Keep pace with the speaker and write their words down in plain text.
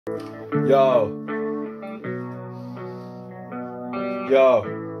Yo, yo,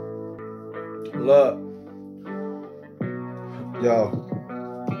 look, yo,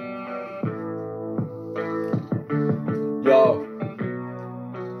 yo.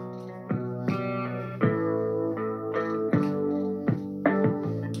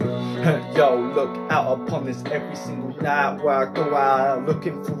 Yo, look out upon this every single night where I go out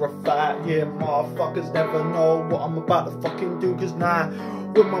looking for a fight. Yeah, motherfuckers never know what I'm about to fucking do, cause now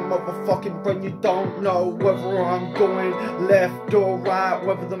with my motherfucking brain you don't know whether I'm going left or right,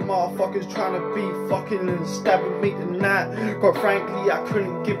 whether the motherfucker's trying to be fucking and stabbing me tonight. Quite frankly, I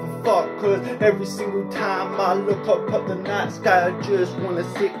couldn't give a fuck, cause every single time I look up at the night sky I just wanna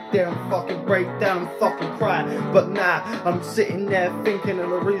sit there and fucking break down and fucking cry. But now I'm sitting there thinking of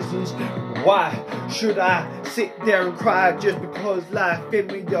the reasons why should I sit there and cry, just because life gave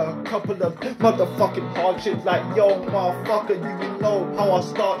me a couple of motherfucking hardships. Like, yo motherfucker, you know how I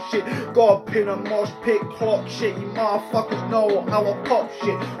start shit, go up in a mosh pit, clock shit. You motherfuckers know how I pop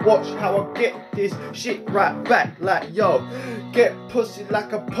shit, watch how I get this shit right back. Like, yo, get pussy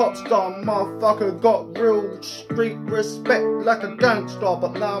like a pop star, motherfucker, got real street respect like a gangster.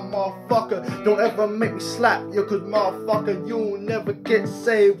 But now motherfucker, don't ever make me slap you, cause motherfucker, you'll never get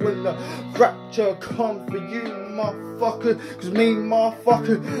saved when the rapture comes for you, motherfucker. Cause me,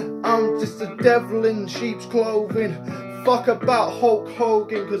 motherfucker, I'm just a devil in sheep's clothing. Fuck about Hulk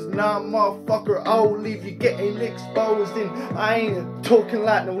Hogan, cause now motherfucker, I'll leave you getting exposed. And I ain't talking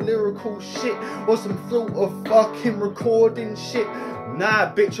like no lyrical shit or some throat of fucking recording shit.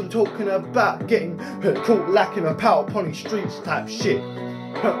 Nah bitch, I'm talking about getting caught lacking a power pony streets type shit.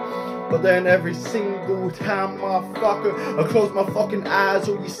 But then every single time, motherfucker, I close my fucking eyes,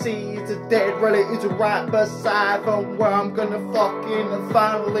 all you see is a dead relative right beside them, where I'm gonna fucking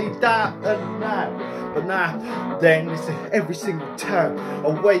finally die tonight. But now, then it's every single time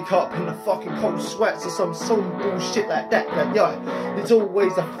I wake up in the fucking cold sweats or some bullshit like that. Like, yeah, it's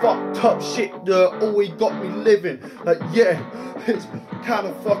always a fucked up shit that always got me living. Like, yeah, it's kind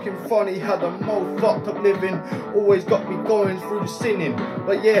of fucking funny how the most fucked up living always got me going through the sinning.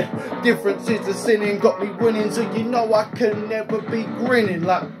 But yeah, difference is the sinning got me winning, so you know I can never be grinning.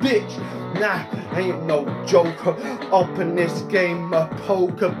 Like, bitch, nah, ain't no joker up in this game of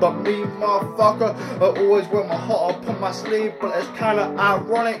poker. But me, motherfucker, I always wear my heart up on my sleeve. But it's kinda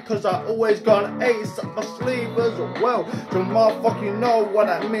ironic, cause I always got an ace up my sleeve as well. So motherfucker, you know what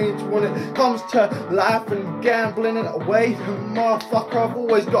that means when it comes to life and gambling and away. Motherfucker, I've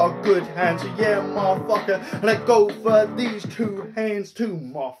always got a good hand. So yeah, motherfucker, let go for these two hands too,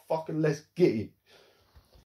 motherfucker, let's get it.